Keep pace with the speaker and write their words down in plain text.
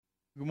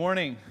Good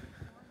morning.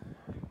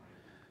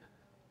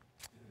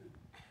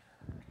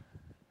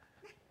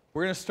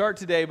 We're going to start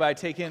today by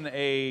taking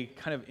a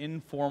kind of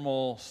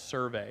informal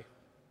survey.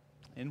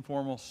 And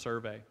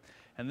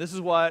this is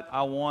what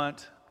I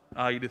want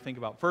you to think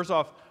about. First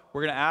off,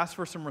 we're going to ask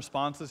for some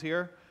responses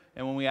here.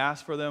 And when we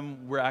ask for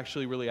them, we're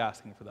actually really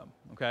asking for them.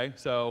 Okay?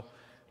 So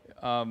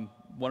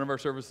one of our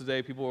services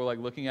today, people were like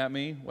looking at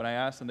me when I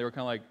asked, and they were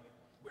kind of like,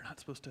 we're not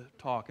supposed to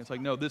talk. It's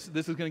like, no, this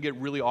is going to get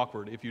really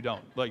awkward if you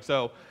don't.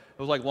 So it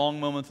was like long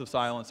moments of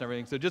silence and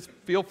everything. So just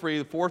feel free.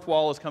 The fourth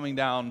wall is coming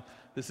down.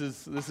 This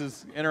is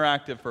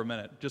interactive for a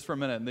minute, just for a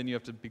minute, and then you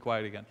have to be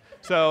quiet again.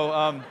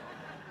 So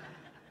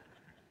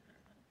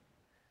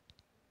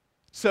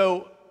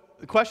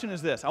the question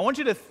is this. I want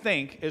you to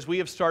think, as we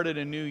have started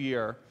a new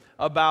year,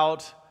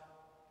 about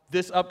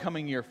this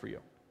upcoming year for you.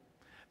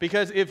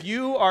 Because if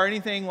you are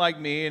anything like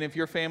me, and if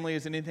your family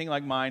is anything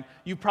like mine,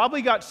 you've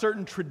probably got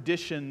certain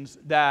traditions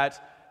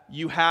that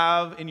you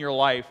have in your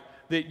life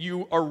that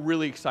you are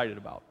really excited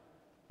about,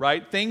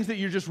 right? Things that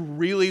you're just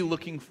really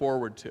looking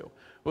forward to.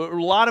 A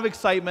lot of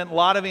excitement, a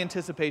lot of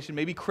anticipation,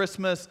 maybe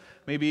Christmas,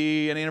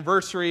 maybe an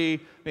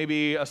anniversary,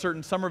 maybe a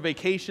certain summer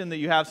vacation that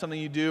you have something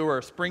you do, or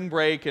a spring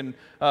break and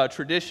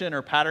tradition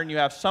or pattern you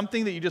have,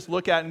 something that you just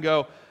look at and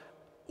go,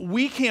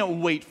 we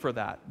can't wait for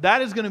that.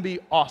 That is going to be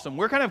awesome.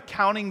 We're kind of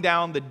counting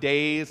down the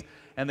days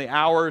and the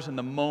hours and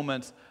the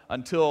moments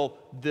until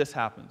this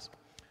happens.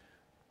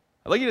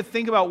 I'd like you to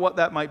think about what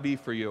that might be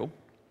for you.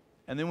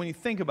 And then when you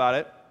think about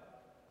it,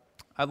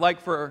 I'd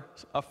like for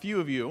a few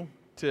of you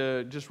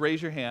to just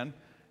raise your hand,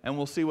 and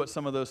we'll see what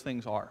some of those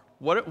things are.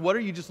 What are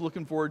you just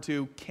looking forward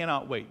to?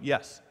 Cannot wait.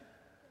 Yes.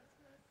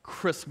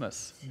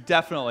 Christmas,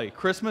 definitely.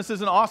 Christmas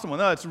is an awesome one.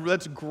 No,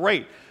 that's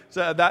great.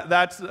 So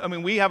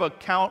we have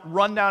a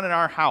rundown in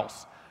our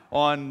house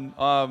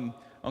on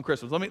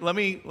Christmas. Let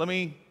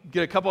me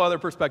get a couple other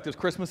perspectives.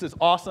 Christmas is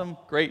awesome,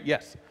 great.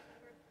 Yes.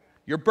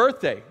 Your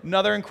birthday,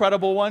 another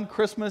incredible one.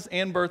 Christmas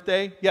and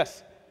birthday.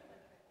 Yes.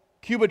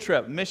 Cuba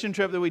trip, mission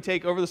trip that we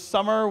take over the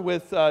summer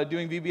with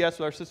doing VBS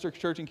with our sister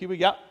church in Cuba.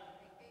 Yeah.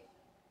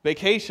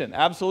 Vacation,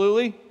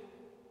 absolutely.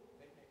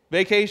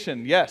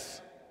 Vacation, yes.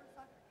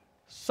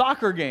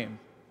 Soccer game.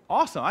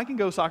 Awesome. I can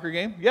go soccer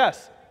game.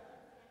 Yes.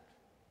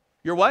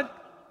 Your what?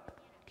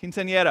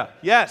 Quinceañera.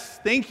 Yes.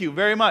 Thank you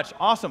very much.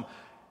 Awesome.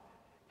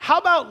 How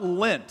about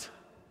Lent?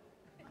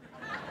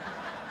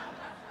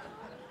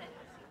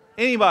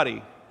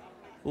 Anybody?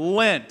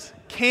 Lent.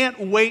 Can't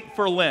wait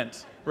for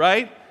Lent,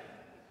 right?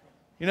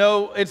 You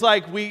know, it's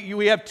like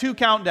we have two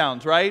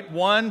countdowns, right?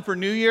 One for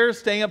New Year's,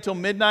 staying up till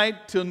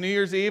midnight, till New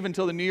Year's Eve,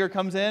 until the New Year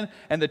comes in,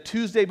 and the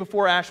Tuesday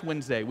before Ash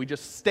Wednesday. We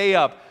just stay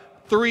up.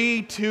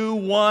 3, 2,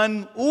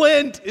 1,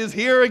 Lent is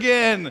here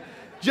again.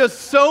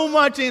 Just so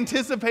much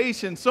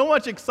anticipation, so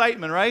much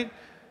excitement, right?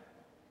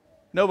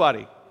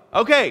 Nobody.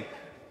 Okay.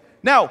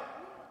 Now,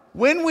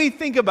 when we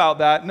think about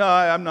that, no,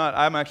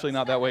 I'm actually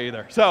not that way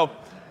either. So,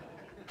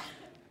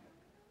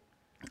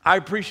 I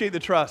appreciate the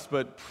trust,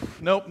 but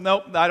nope,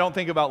 I don't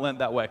think about Lent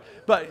that way.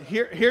 But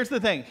here's the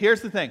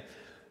thing.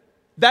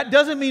 That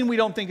doesn't mean we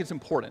don't think it's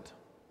important.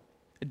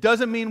 It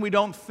doesn't mean we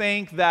don't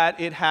think that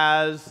it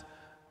has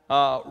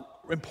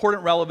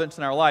important relevance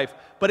in our life,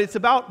 but it's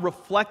about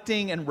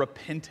reflecting and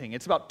repenting.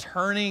 It's about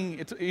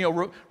turning.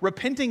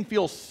 Repenting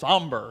feels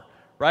somber,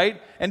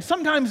 right? And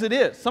sometimes it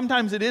is.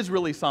 Sometimes it is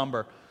really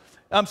somber.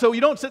 So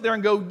you don't sit there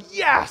and go,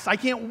 yes, I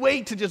can't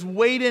wait to just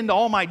wade into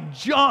all my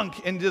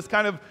junk and just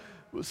kind of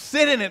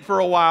sit in it for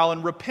a while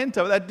and repent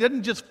of it. That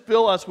didn't just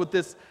fill us with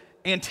this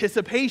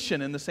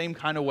anticipation in the same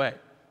kind of way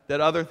that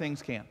other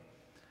things can.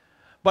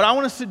 But I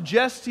want to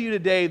suggest to you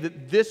today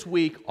that this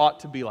week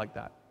ought to be like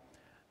that.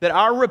 That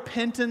our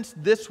repentance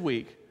this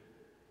week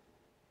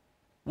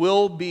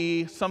will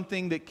be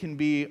something that can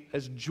be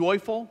as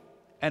joyful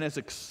and as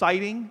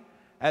exciting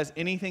as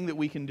anything that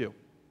we can do.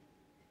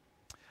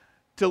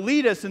 To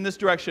lead us in this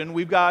direction,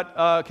 we've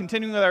got,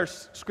 continuing with our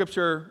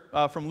scripture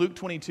from Luke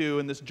 22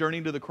 in this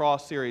Journey to the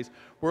Cross series,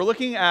 we're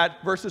looking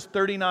at verses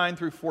 39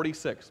 through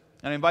 46.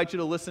 And I invite you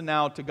to listen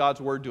now to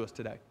God's word to us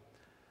today.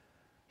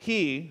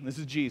 This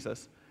is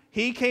Jesus,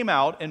 he came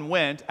out and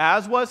went,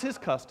 as was his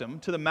custom,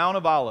 to the Mount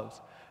of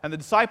Olives. And the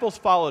disciples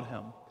followed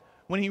him.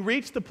 When he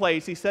reached the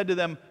place, he said to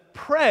them,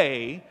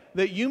 "Pray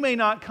that you may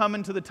not come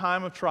into the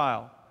time of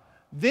trial."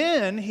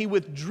 Then he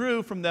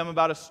withdrew from them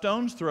about a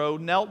stone's throw,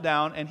 knelt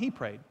down, and he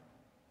prayed.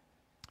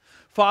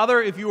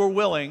 "Father, if you are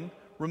willing,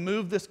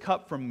 remove this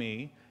cup from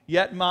me,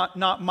 yet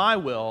not my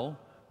will,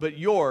 but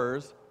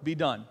yours be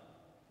done."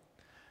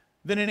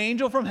 Then an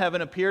angel from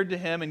heaven appeared to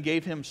him and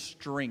gave him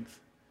strength.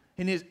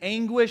 In his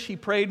anguish, he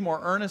prayed more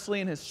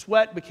earnestly, and his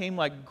sweat became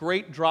like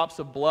great drops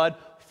of blood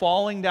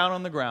falling down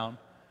on the ground.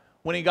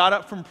 When he got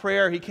up from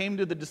prayer, he came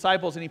to the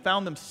disciples and he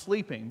found them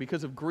sleeping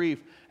because of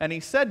grief. And he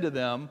said to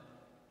them,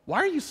 "Why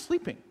are you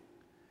sleeping?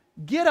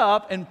 Get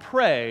up and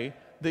pray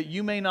that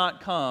you may not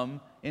come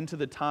into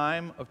the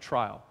time of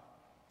trial."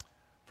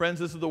 Friends,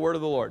 this is the word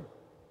of the Lord.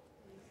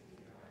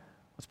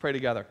 Let's pray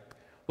together.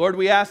 Lord,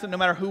 we ask that no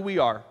matter who we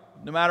are,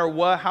 no matter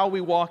how we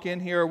walk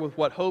in here, with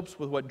what hopes,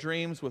 with what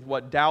dreams, with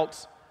what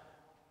doubts,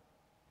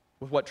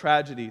 with what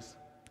tragedies,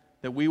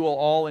 that we will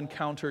all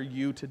encounter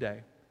you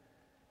today,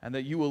 and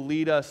that you will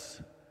lead us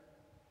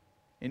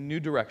in new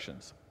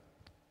directions,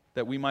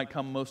 that we might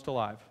come most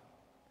alive.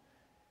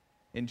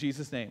 In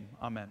Jesus' name,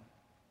 amen.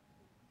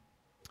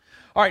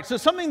 All right, so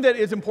something that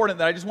is important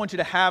that I just want you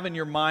to have in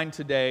your mind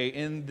today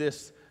in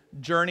this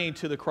journey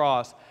to the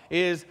cross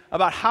is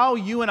about how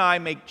you and I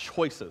make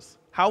choices,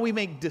 how we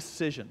make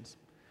decisions.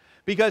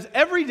 Because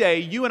every day,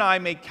 you and I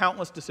make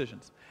countless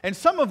decisions. And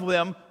some of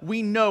them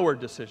we know are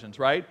decisions,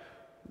 right?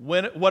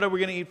 What are we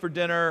going to eat for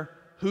dinner?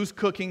 Who's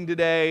cooking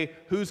today?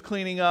 Who's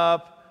cleaning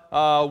up?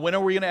 When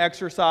are we going to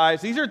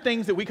exercise? These are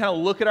things that we kind of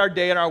look at our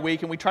day and our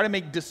week, and we try to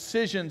make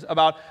decisions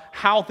about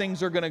how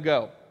things are going to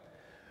go.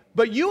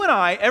 But you and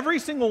I, every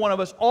single one of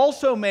us,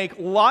 also make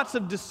lots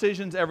of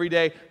decisions every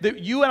day that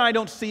you and I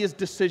don't see as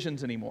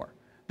decisions anymore.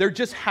 They're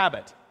just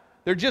habit.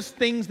 They're just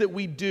things that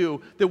we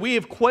do that we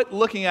have quit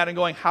looking at and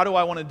going, how do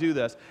I want to do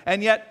this?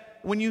 And yet,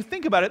 when you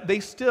think about it, they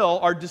still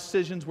are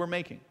decisions we're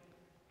making.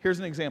 Here's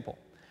an example.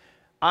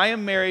 I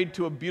am married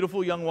to a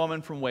beautiful young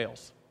woman from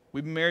Wales.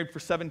 We've been married for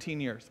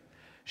 17 years.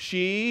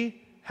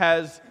 She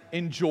has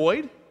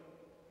enjoyed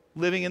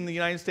living in the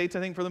United States,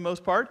 I think, for the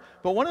most part.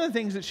 But one of the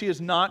things that she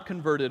has not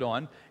converted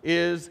on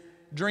is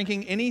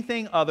drinking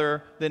anything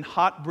other than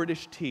hot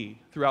British tea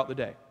throughout the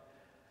day.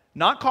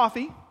 Not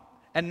coffee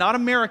and not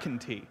American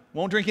tea.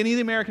 Won't drink any of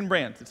the American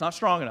brands. It's not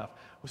strong enough.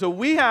 So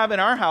we have in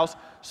our house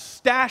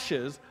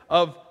stashes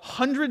of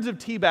hundreds of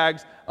tea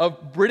bags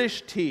of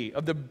British tea,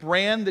 of the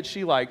brand that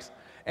she likes,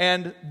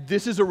 and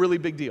this is a really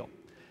big deal.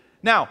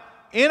 Now,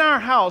 in our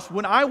house,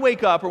 when I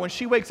wake up or when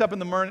she wakes up in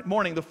the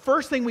morning, the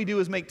first thing we do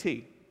is make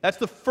tea. That's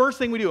the first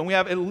thing we do, and we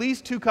have at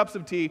least 2 cups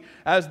of tea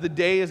as the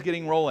day is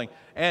getting rolling.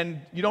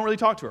 And you don't really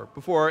talk to her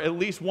before at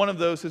least one of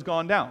those has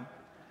gone down.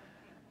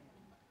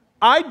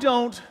 I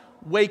don't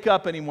wake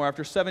up anymore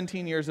after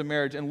 17 years of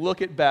marriage and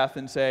look at Beth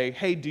and say,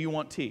 hey, do you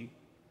want tea?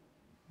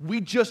 We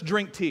just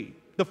drink tea.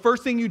 The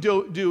first thing you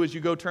do is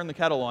you go turn the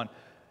kettle on.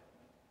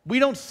 We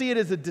don't see it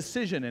as a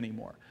decision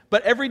anymore.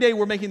 But every day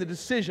we're making the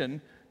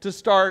decision to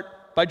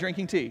start by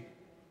drinking tea.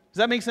 Does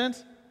that make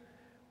sense?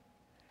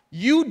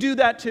 You do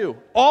that too,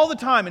 all the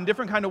time in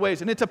different kind of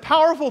ways. And it's a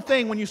powerful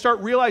thing when you start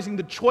realizing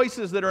the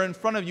choices that are in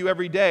front of you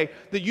every day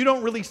that you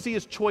don't really see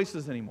as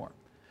choices anymore.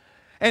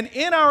 And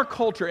in our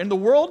culture, in the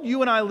world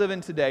you and I live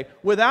in today,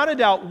 without a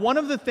doubt, one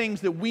of the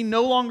things that we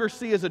no longer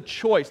see as a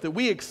choice, that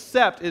we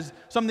accept as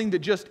something that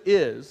just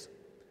is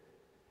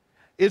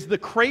the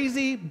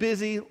crazy,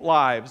 busy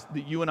lives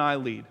that you and I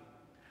lead.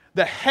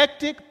 The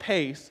hectic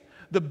pace,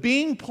 the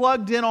being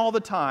plugged in all the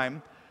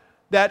time,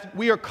 that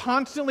we are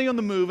constantly on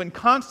the move and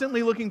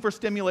constantly looking for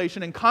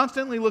stimulation and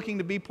constantly looking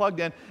to be plugged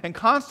in and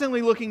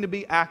constantly looking to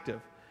be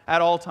active at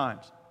all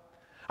times.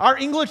 Our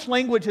English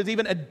language has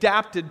even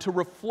adapted to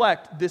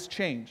reflect this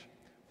change.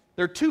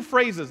 There are 2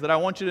 phrases that I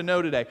want you to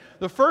know today.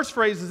 The first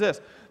phrase is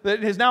this,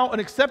 that is now an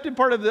accepted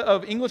part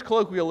of English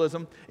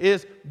colloquialism,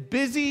 is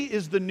busy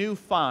is the new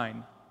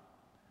fine.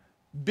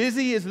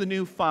 Busy is the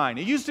new fine.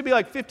 It used to be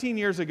like 15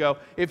 years ago,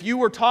 if you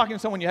were talking to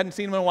someone you hadn't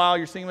seen them in a while,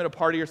 you're seeing them at a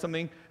party or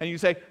something, and you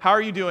say, how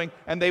are you doing?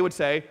 And they would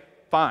say,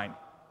 fine.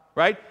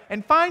 Right?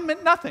 And fine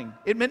meant nothing.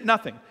 It meant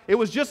nothing. It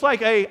was just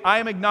like I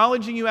am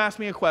acknowledging you asked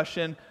me a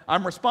question,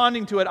 I'm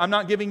responding to it, I'm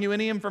not giving you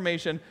any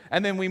information,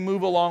 and then we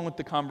move along with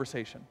the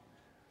conversation.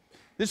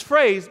 This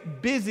phrase,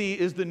 busy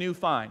is the new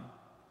fine.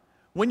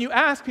 When you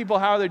ask people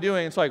how they're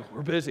doing, it's like,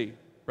 we're busy,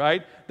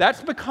 right?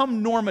 That's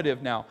become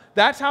normative now.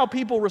 That's how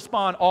people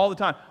respond all the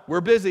time.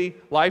 We're busy,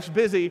 life's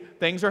busy,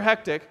 things are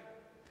hectic.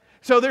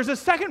 So there's a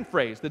second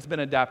phrase that's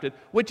been adapted,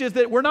 which is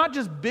that we're not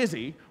just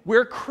busy,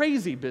 we're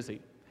crazy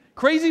busy.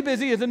 Crazy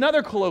busy is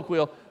another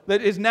colloquial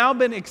that has now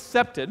been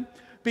accepted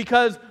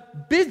because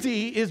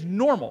busy is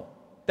normal.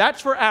 That's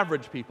for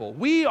average people.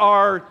 We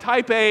are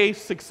type A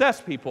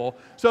success people,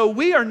 so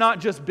we are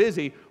not just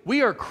busy,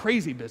 we are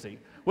crazy busy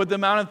with the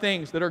amount of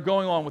things that are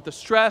going on, with the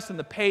stress and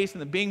the pace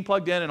and the being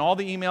plugged in and all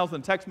the emails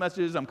and text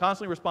messages. I'm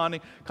constantly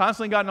responding,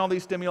 constantly getting all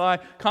these stimuli,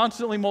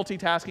 constantly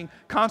multitasking,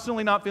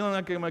 constantly not feeling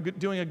like I'm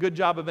doing a good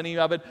job of any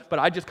of it, but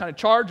I just kind of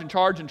charge and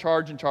charge and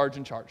charge and charge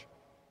and charge.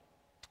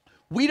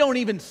 We don't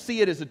even see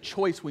it as a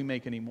choice we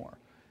make anymore.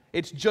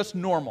 It's just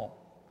normal.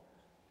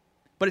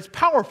 But it's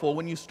powerful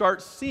when you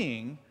start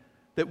seeing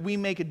that we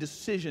make a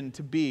decision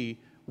to be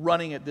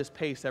running at this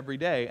pace every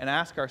day and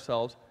ask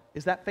ourselves,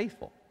 is that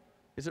faithful?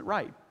 Is it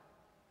right?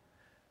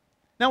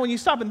 Now, when you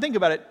stop and think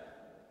about it,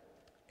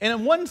 and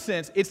in one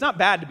sense, it's not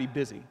bad to be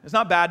busy. It's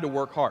not bad to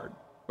work hard,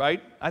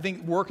 right? I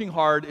think working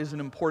hard is an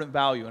important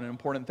value and an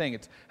important thing.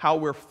 It's how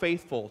we're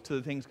faithful to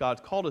the things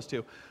God's called us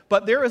to.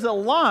 But there is a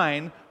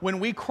line when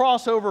we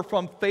cross over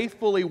from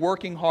faithfully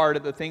working hard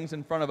at the things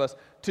in front of us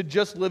to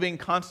just living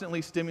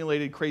constantly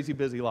stimulated, crazy,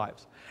 busy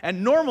lives.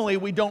 And normally,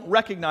 we don't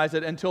recognize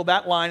it until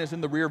that line is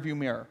in the rearview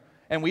mirror,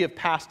 and we have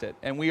passed it,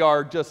 and we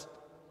are just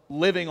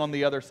living on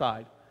the other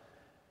side.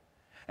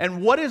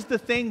 And what is the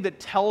thing that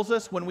tells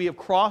us when we have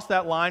crossed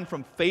that line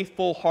from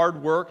faithful,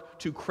 hard work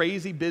to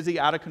crazy, busy,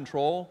 out of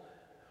control?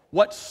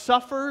 What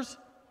suffers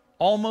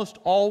almost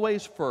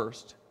always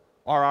first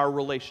are our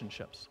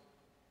relationships.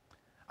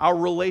 our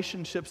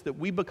relationships that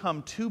we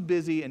become too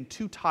busy and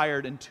too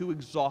tired and too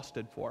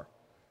exhausted for.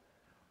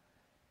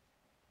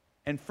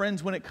 And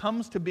friends, when it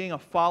comes to being a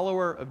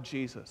follower of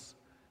Jesus,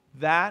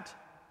 that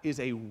is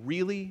a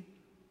really,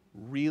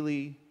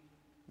 really,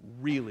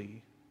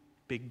 really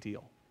big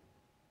deal.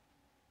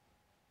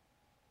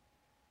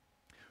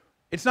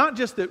 It's not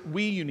just that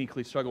we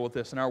uniquely struggle with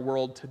this in our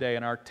world today,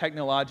 in our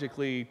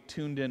technologically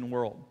tuned-in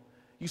world.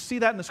 You see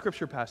that in the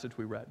scripture passage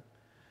we read.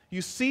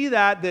 You see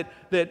that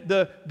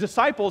the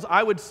disciples,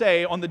 I would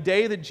say, on the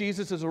day that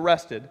Jesus is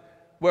arrested,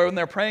 when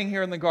they're praying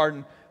here in the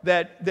garden,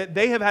 that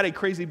they have had a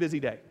crazy busy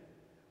day.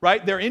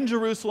 Right? They're in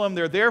Jerusalem.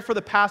 They're there for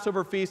the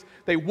Passover feast.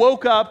 They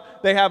woke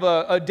up. They have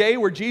a day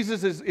where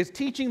Jesus is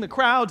teaching the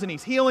crowds and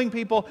he's healing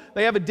people.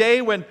 They have a day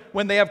when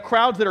they have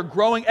crowds that are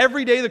growing.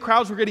 Every day the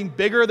crowds were getting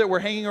bigger that were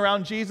hanging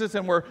around Jesus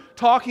and were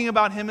talking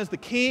about him as the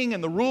king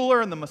and the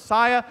ruler and the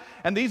Messiah.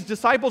 And these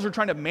disciples are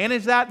trying to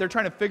manage that. They're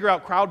trying to figure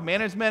out crowd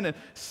management and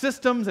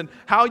systems and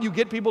how you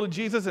get people to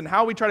Jesus and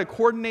how we try to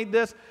coordinate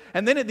this.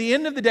 And then at the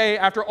end of the day,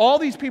 after all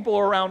these people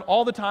are around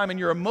all the time and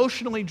you're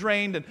emotionally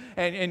drained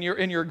and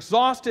you're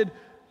exhausted,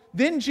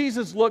 then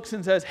Jesus looks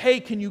and says, hey,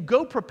 can you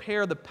go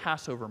prepare the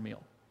Passover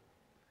meal?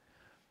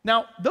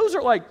 Now, those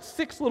are like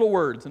 6 little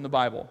words in the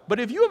Bible. But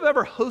if you have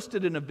ever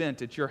hosted an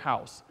event at your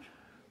house,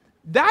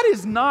 that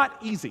is not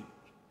easy.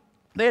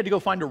 They had to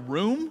go find a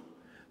room.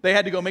 They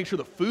had to go make sure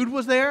the food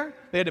was there.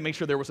 They had to make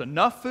sure there was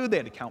enough food. They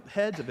had to count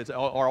heads. If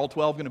are all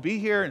 12 going to be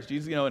here? And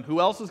Jesus, and who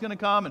else is going to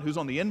come? And who's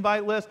on the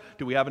invite list?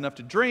 Do we have enough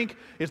to drink?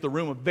 Is the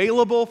room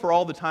available for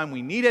all the time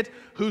we need it?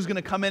 Who's going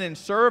to come in and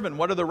serve? And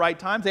what are the right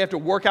times? They have to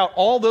work out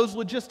all those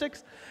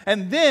logistics.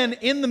 And then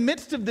in the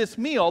midst of this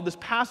meal, this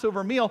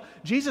Passover meal,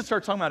 Jesus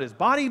starts talking about his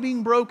body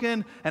being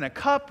broken and a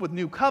cup with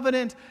new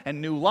covenant and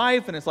new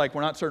life. And it's like,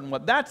 we're not certain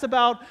what that's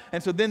about.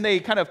 And so then they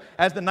kind of,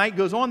 as the night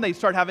goes on, they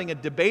start having a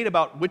debate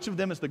about which of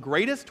them is the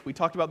greatest. We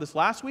talked about this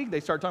last week. They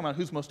start talking about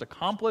who's most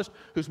accomplished,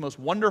 who's most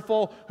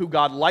wonderful, who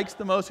God likes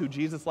the most, who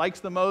Jesus likes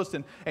the most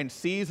and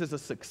sees as a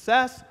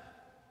success.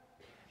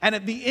 And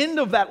at the end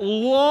of that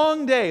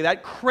long day,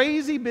 that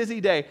crazy busy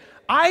day,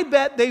 I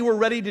bet they were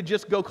ready to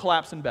just go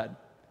collapse in bed.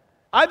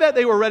 I bet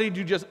they were ready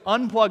to just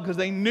unplug because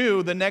they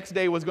knew the next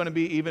day was going to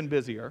be even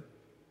busier.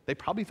 They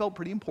probably felt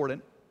pretty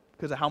important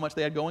because of how much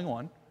they had going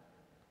on.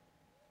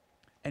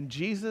 And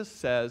Jesus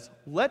says,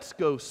 let's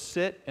go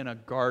sit in a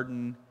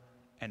garden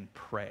and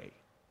pray.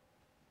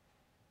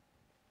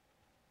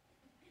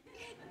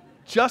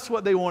 Just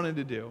what they wanted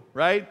to do,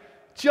 right?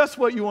 Just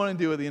what you want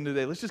to do at the end of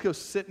the day. Let's just go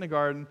sit in a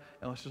garden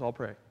and let's just all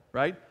pray,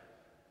 right?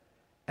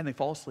 And they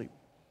fall asleep.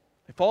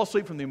 They fall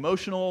asleep from the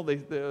emotional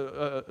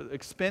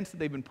expense that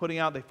they've been putting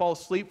out. They fall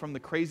asleep from the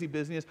crazy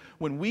busyness.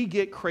 When we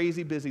get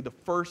crazy busy, the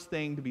first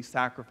thing to be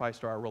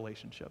sacrificed are our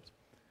relationships.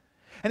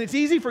 And it's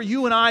easy for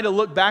you and I to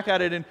look back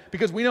at it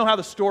because we know how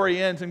the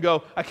story ends and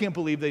go, I can't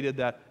believe they did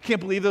that. I can't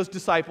believe those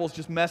disciples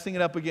just messing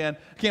it up again.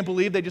 I can't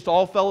believe they just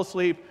all fell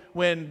asleep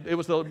when it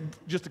was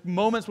just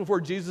moments before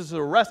Jesus is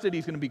arrested.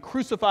 He's going to be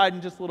crucified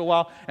in just a little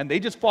while, and they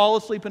just fall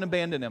asleep and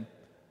abandon him.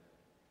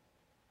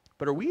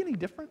 But are we any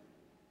different?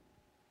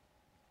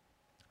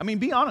 I mean,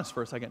 be honest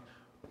for a second.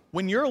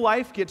 When your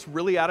life gets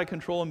really out of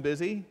control and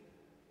busy,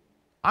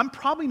 I'm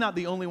probably not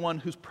the only one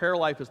whose prayer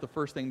life is the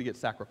first thing to get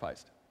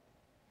sacrificed.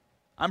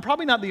 I'm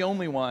probably not the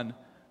only one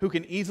who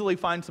can easily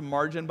find some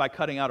margin by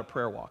cutting out a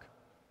prayer walk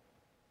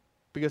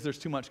because there's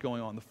too much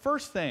going on. The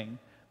first thing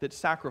that's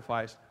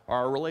sacrificed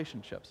are our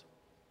relationships.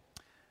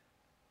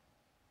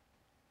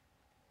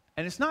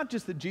 And it's not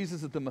just that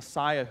Jesus is the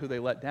Messiah who they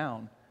let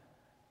down.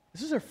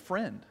 This is their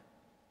friend.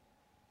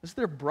 This is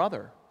their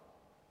brother.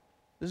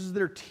 This is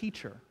their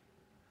teacher,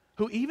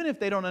 who even if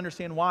they don't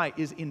understand why,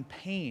 is in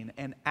pain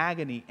and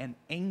agony and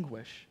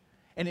anguish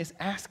and is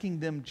asking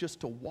them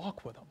just to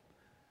walk with them.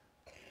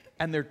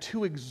 And they're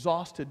too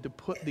exhausted to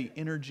put the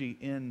energy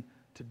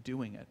into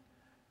doing it.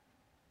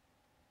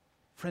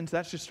 Friends,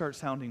 that should start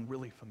sounding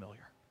really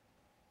familiar.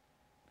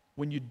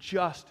 When you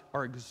just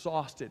are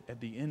exhausted at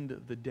the end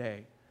of the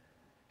day,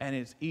 and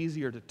it's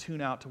easier to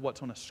tune out to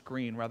what's on a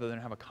screen rather than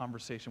have a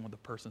conversation with the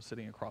person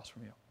sitting across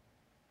from you.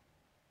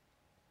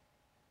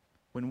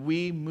 When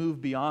we move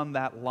beyond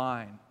that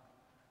line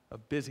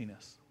of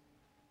busyness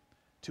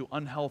to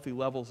unhealthy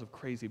levels of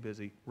crazy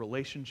busy,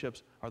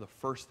 relationships are the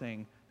first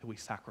thing that we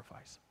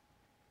sacrifice.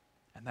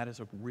 And that is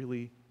a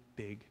really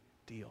big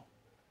deal.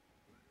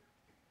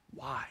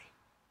 Why?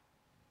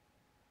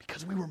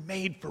 Because we were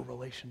made for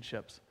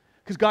relationships.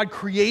 Because God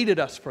created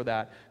us for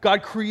that.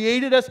 God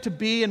created us to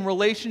be in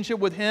relationship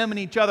with Him and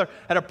each other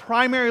at a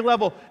primary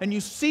level. And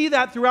you see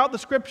that throughout the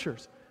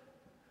Scriptures.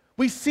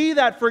 We see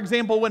that, for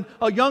example, when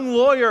a young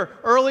lawyer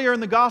earlier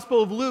in the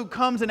Gospel of Luke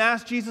comes and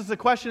asks Jesus a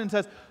question and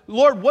says,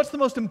 Lord, what's the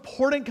most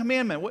important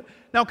commandment?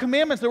 Now,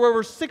 commandments, there were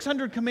over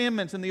 600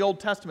 commandments in the Old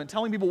Testament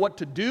telling people what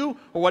to do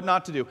or what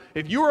not to do.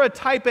 If you were a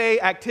type A,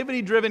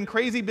 activity-driven,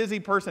 crazy, busy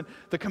person,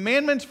 the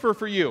commandments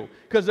for you,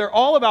 because they're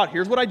all about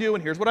here's what I do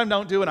and here's what I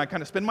don't do, and I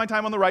kind of spend my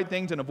time on the right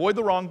things and avoid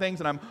the wrong things,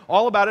 and I'm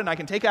all about it, and I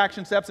can take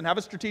action steps and have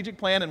a strategic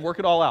plan and work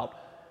it all out.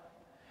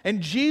 And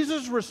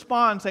Jesus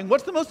responds saying,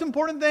 what's the most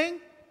important thing?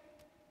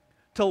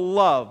 to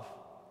love.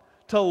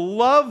 To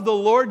love the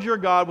Lord your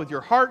God with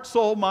your heart,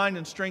 soul, mind,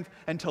 and strength,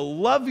 and to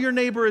love your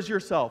neighbor as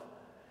yourself.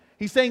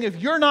 He's saying if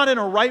you're not in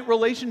a right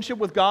relationship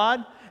with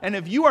God, and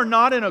if you are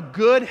not in a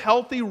good,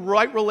 healthy,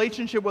 right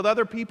relationship with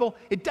other people,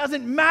 it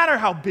doesn't matter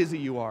how busy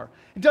you are.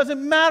 It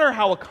doesn't matter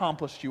how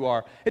accomplished you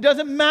are. It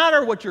doesn't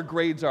matter what your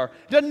grades are.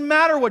 It doesn't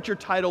matter what your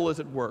title is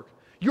at work.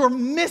 You're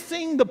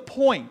missing the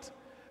point.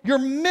 You're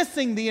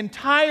missing the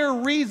entire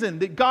reason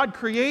that God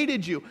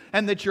created you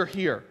and that you're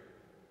here.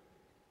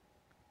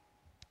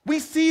 We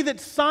see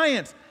that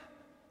science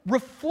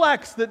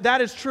reflects that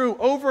that is true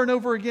over and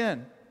over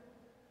again.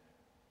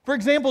 For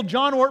example,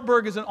 John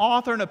Ortberg is an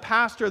author and a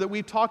pastor that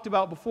we've talked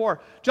about before.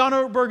 John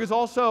Ortberg is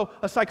also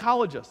a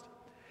psychologist.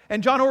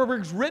 And John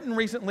Ortberg's written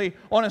recently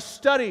on a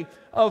study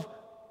of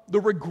the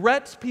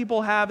regrets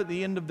people have at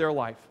the end of their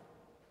life.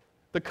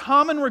 The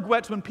common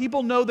regrets when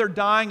people know they're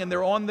dying and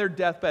they're on their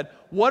deathbed.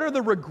 What are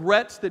the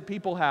regrets that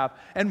people have?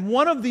 And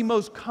one of the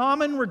most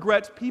common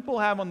regrets people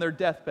have on their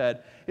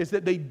deathbed is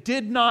that they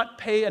did not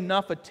pay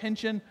enough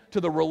attention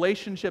to the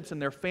relationships in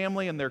their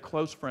family and their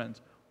close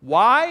friends.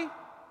 Why?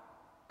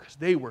 Because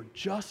they were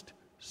just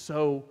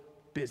so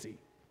busy.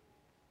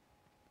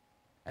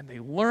 And they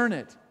learn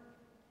it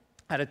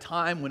at a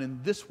time when in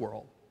this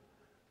world,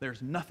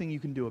 there's nothing you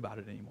can do about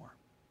it anymore.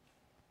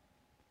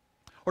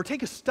 Or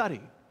take a study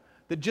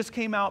that just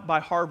came out by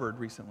Harvard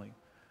recently.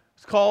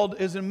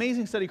 It's an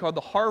amazing study called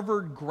the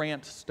Harvard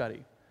Grant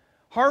Study.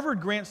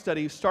 Harvard Grant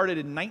Study started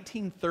in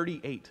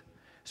 1938.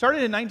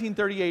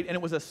 And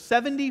it was a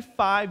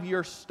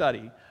 75-year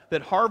study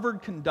that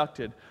Harvard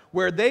conducted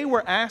where they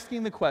were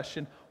asking the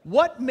question,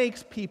 what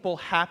makes people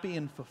happy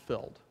and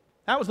fulfilled?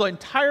 That was the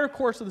entire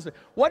course of the study.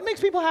 What makes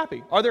people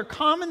happy? Are there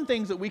common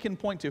things that we can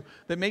point to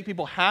that make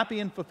people happy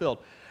and fulfilled?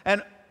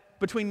 And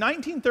between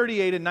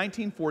 1938 and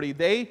 1940,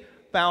 they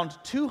found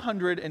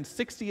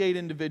 268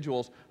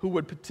 individuals who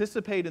would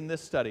participate in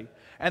this study.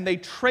 And they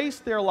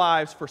traced their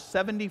lives for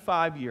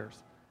 75 years.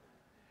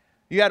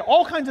 You had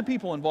all kinds of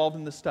people involved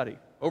in this study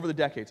over the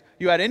decades.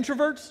 You had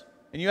introverts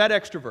and you had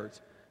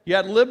extroverts. You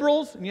had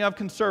liberals and you have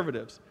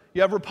conservatives.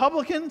 You have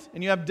Republicans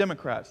and you have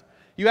Democrats.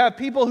 You have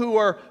people who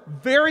are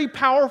very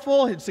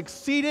powerful, had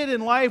succeeded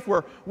in life,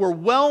 were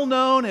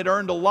well-known, had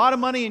earned a lot of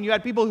money, and you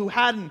had people who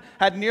hadn't,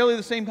 had nearly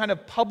the same kind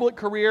of public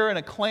career and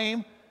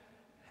acclaim.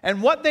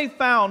 And what they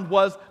found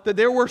was that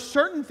there were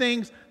certain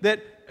things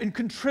that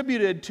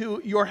contributed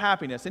to your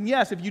happiness. And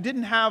yes, if you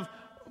didn't have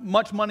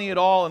much money at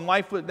all and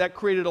life, that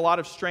created a lot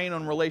of strain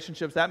on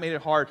relationships, that made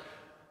it hard.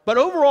 But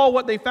overall,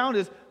 what they found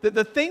is that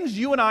the things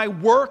you and I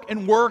work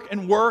and work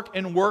and work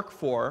and work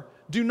for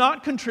do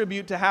not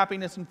contribute to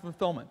happiness and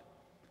fulfillment.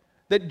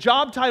 That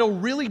job title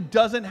really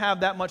doesn't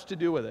have that much to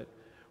do with it.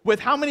 With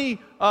how many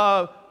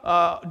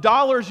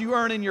dollars you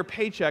earn in your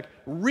paycheck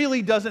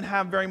really doesn't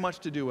have very much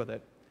to do with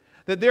it.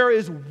 That there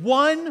is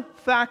one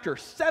factor,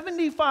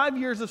 75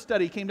 years of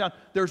study came down,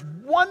 there's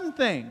one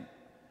thing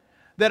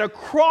that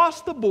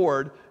across the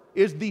board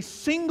is the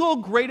single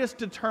greatest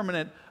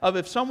determinant of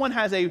if someone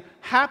has a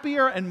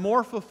happier and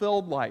more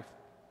fulfilled life.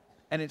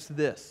 And it's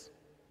this.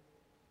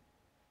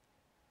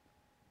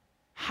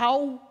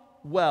 How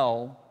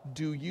well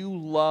do you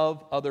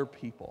love other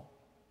people?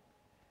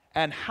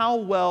 And how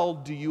well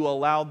do you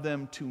allow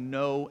them to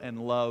know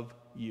and love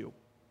you?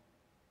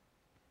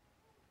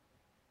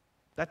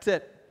 That's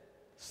it.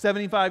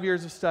 75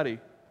 years of study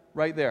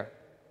right there.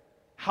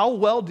 How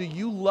well do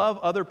you love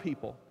other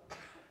people?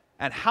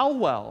 And how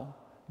well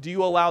do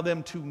you allow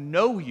them to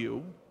know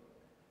you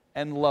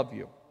and love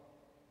you?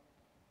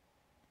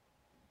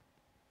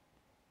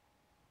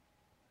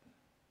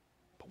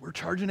 But we're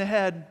charging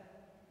ahead.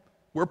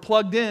 We're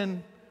plugged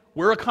in.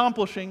 We're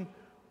accomplishing.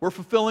 We're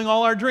fulfilling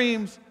all our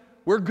dreams.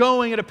 We're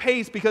going at a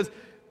pace because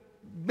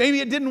maybe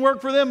it didn't work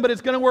for them, but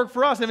it's going to work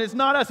for us. And if it's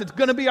not us, it's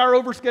going to be our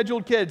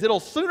overscheduled kids. It'll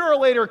sooner or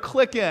later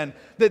click in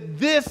that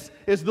this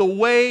is the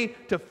way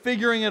to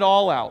figuring it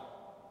all out.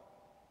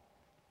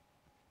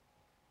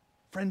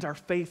 Friends, our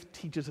faith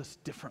teaches us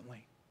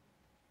differently.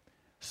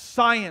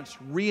 Science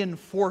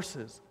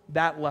reinforces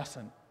that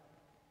lesson.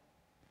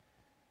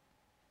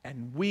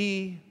 And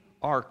we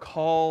are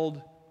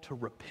called to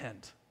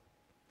repent.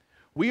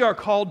 We are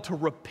called to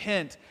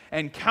repent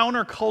and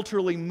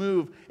counterculturally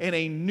move in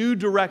a new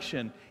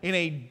direction, in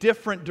a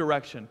different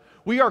direction.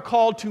 We are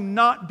called to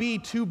not be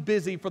too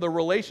busy for the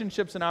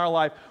relationships in our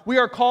life. We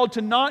are called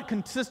to not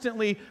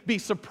consistently be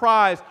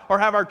surprised or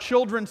have our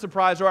children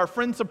surprised or our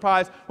friends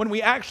surprised when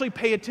we actually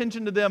pay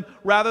attention to them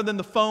rather than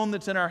the phone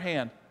that's in our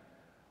hand.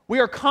 We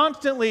are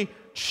constantly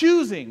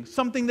choosing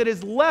something that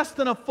is less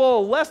than a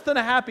full, less than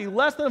a happy,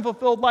 less than a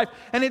fulfilled life.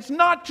 And it's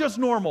not just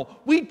normal.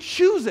 We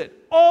choose it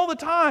all the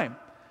time.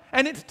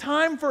 And it's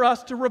time for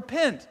us to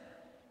repent.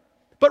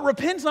 But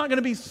repent's not going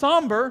to be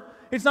somber.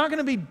 It's not going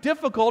to be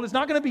difficult. It's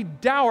not going to be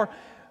dour.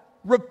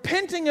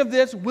 Repenting of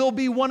this will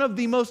be one of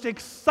the most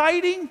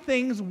exciting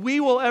things we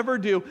will ever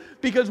do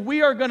because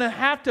we are going to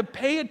have to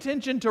pay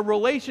attention to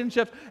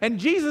relationships. And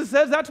Jesus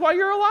says that's why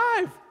you're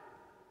alive.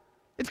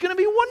 It's going to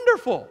be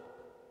wonderful.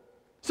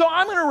 So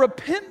I'm going to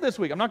repent this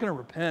week. I'm not going to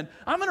repent.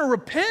 I'm going to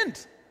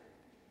repent.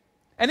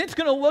 And it's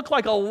going to look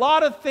like a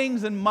lot of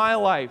things in my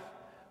life,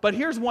 but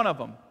here's one of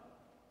them.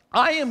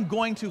 I am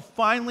going to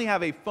finally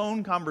have a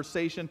phone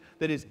conversation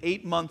that is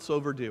 8 months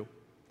overdue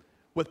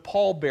with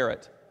Paul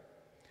Barrett.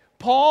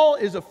 Paul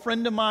is a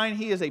friend of mine.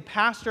 He is a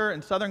pastor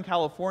in Southern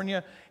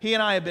California. He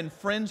and I have been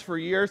friends for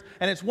years,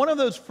 and it's one of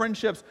those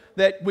friendships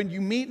that when you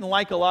meet and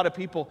like a lot of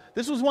people,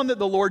 this was one that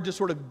the Lord just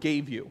sort of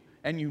gave you,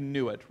 and you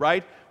knew it,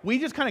 right? We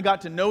just kind of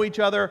got to know each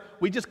other.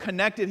 We just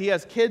connected. He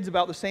has kids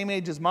about the same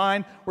age as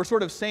mine. We're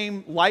sort of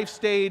same life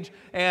stage,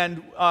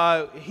 and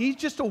he's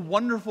just a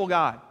wonderful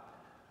guy.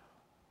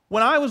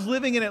 When I was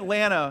living in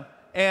Atlanta,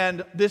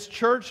 and this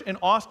church in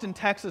Austin,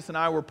 Texas, and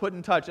I were put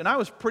in touch, and I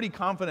was pretty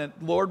confident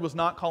the Lord was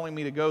not calling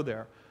me to go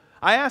there.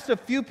 I asked a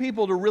few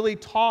people to really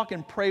talk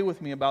and pray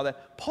with me about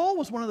that. Paul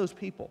was one of those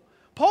people.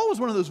 Paul was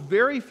one of those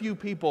very few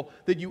people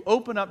that you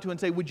open up to and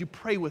say, would you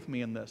pray with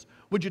me in this?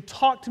 Would you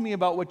talk to me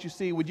about what you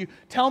see? Would you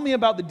tell me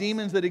about the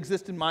demons that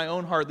exist in my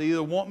own heart that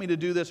either want me to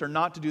do this or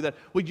not to do that?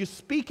 Would you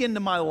speak into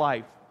my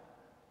life?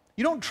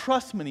 You don't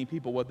trust many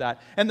people with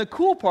that. And the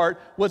cool part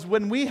was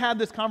when we had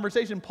this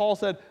conversation, Paul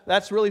said,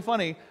 that's really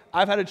funny.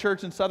 I've had a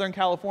church in Southern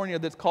California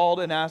that's called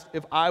and asked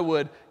if I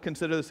would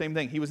consider the same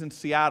thing. He was in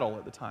Seattle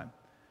at the time.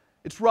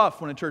 It's rough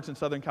when a church in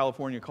Southern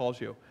California calls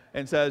you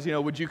and says,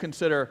 would you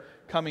consider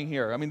coming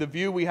here? I mean, the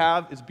view we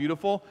have is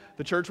beautiful.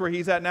 The church where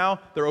he's at now,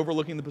 they're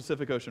overlooking the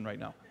Pacific Ocean right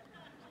now.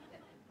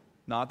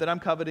 Not that I'm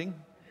coveting.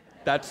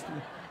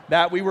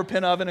 That we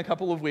repent of in a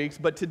couple of weeks.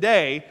 But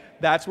today,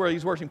 that's where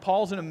he's working.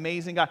 Paul's an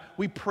amazing guy.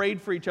 We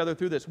prayed for each other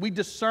through this. We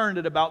discerned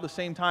at about the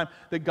same time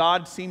that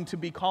God seemed to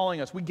be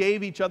calling us. We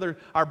gave each other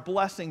our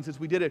blessings as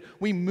we did it.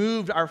 We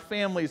moved our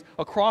families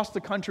across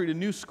the country to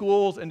new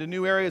schools and to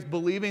new areas,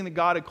 believing that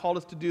God had called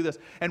us to do this.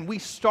 And we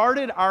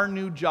started our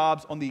new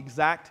jobs on the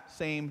exact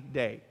same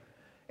day.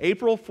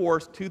 April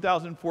 4th,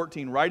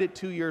 2014, right at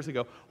 2 years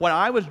ago. When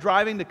I was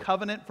driving to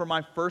Covenant for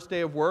my first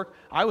day of work,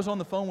 I was on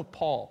the phone with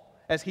Paul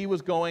as he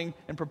was going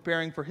and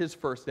preparing for his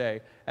first day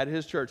at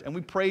his church. And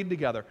we prayed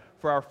together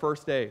for our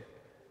first day.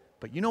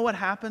 But you know what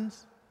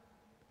happens?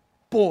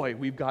 Boy,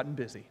 we've gotten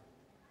busy.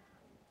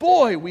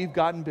 Boy, we've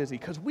gotten busy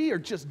because we are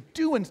just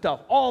doing stuff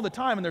all the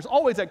time. And there's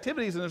always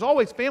activities and there's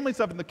always family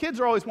stuff and the kids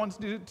are always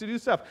wanting to do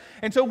stuff.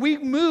 And so we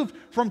moved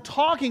from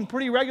talking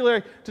pretty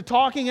regularly to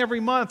talking every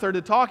month or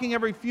to talking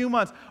every few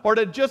months or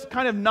to just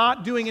kind of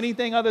not doing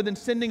anything other than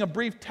sending a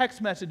brief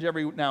text message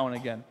every now and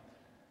again.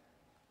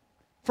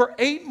 For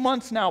 8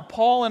 months now,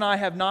 Paul and I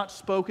have not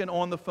spoken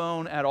on the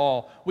phone at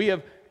all. We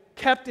have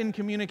kept in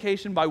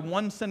communication by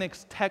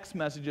one-sentence text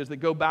messages that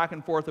go back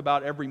and forth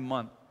about every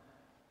month.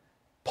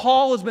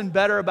 Paul has been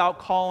better about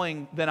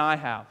calling than I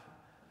have.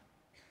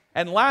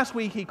 And last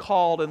week he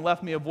called and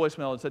left me a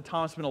voicemail and said,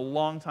 Thomas, it's been a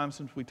long time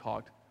since we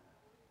talked.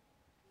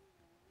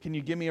 Can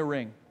you give me a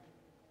ring?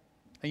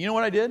 And you know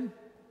what I did?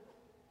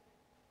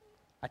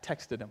 I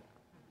texted him.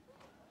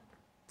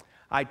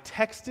 I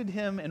texted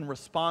him in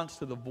response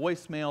to the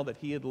voicemail that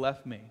he had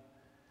left me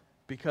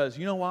because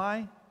you know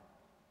why?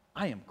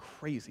 I am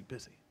crazy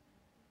busy.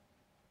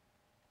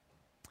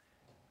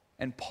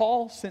 And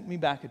Paul sent me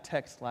back a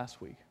text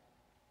last week.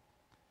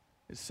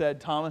 It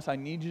said, Thomas, I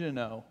need you to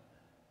know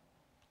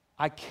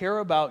I care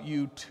about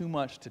you too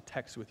much to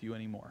text with you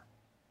anymore.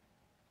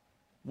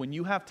 When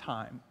you have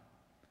time,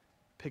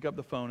 pick up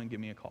the phone and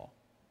give me a call.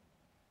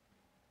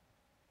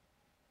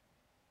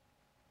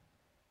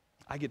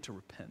 I get to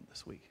repent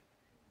this week.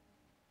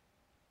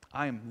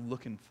 I am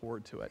looking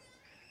forward to it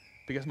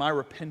because my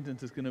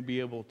repentance is going to be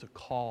able to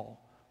call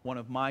one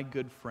of my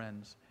good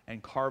friends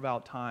and carve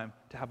out time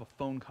to have a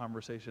phone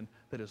conversation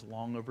that is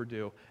long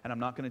overdue. And I'm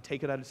not going to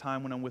take it at a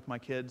time when I'm with my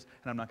kids,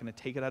 and I'm not going to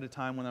take it at a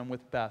time when I'm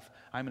with Beth.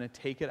 I'm going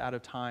to take it at a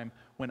time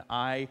when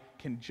I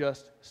can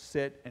just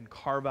sit and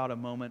carve out a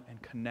moment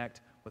and connect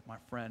with my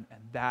friend,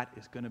 and that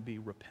is going to be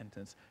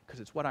repentance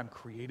because it's what I'm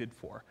created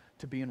for,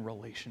 to be in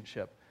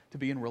relationship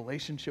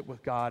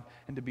with God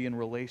and to be in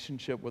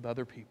relationship with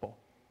other people.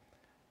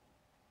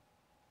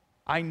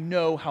 I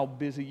know how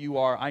busy you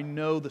are. I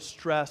know the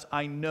stress.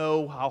 I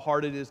know how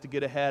hard it is to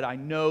get ahead. I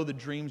know the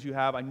dreams you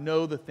have. I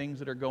know the things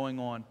that are going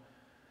on.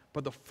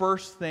 But the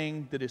first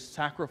thing that is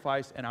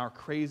sacrificed in our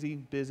crazy,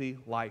 busy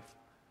life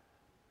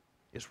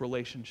is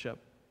relationship.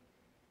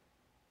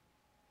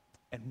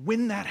 And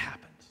when that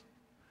happens,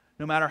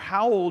 no matter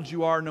how old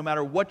you are, no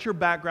matter what your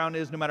background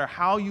is, no matter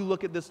how you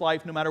look at this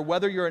life, no matter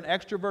whether you're an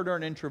extrovert or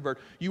an introvert,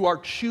 you are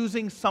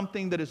choosing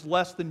something that is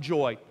less than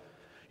joy.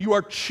 You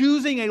are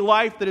choosing a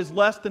life that is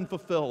less than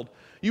fulfilled.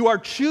 You are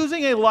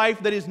choosing a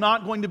life that is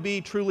not going to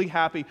be truly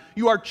happy.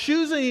 You are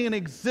choosing an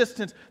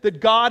existence that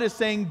God is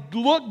saying,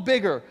 look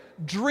bigger,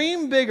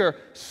 dream bigger,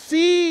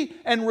 see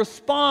and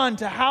respond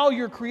to how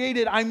you're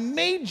created. I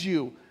made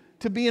you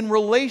to be in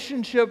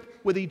relationship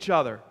with each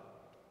other.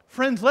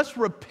 Friends, let's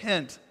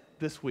repent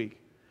this week.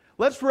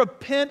 Let's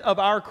repent of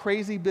our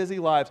crazy, busy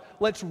lives.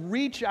 Let's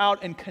reach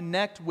out and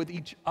connect with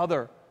each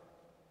other.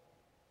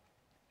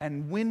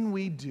 And when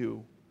we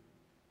do,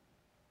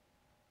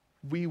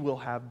 we will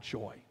have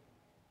joy.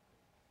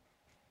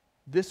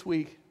 This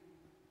week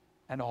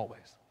and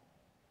always.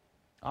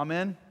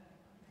 Amen?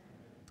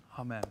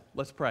 Amen.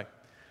 Let's pray.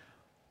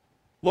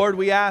 Lord,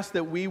 we ask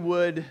that we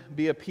would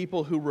be a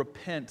people who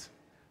repent,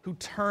 who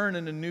turn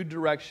in a new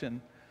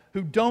direction,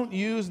 who don't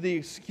use the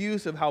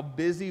excuse of how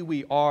busy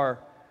we are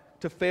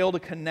to fail to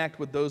connect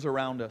with those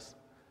around us,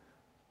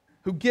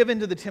 who give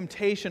into the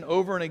temptation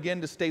over and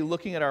again to stay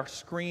looking at our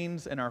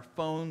screens and our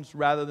phones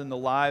rather than the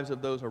lives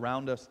of those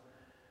around us,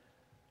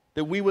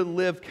 that we would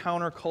live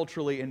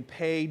counterculturally and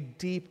pay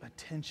deep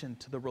attention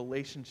to the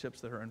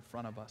relationships that are in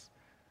front of us.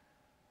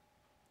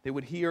 They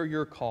would hear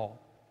your call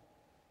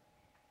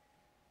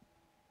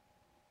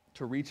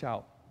to reach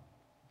out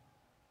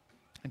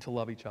and to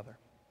love each other.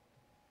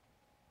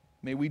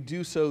 May we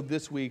do so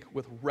this week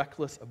with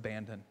reckless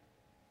abandon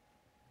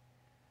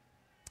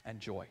and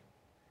joy.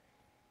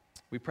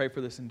 We pray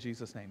for this in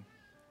Jesus' name.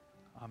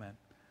 Amen.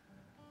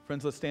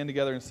 Friends, let's stand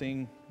together and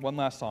sing one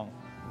last song.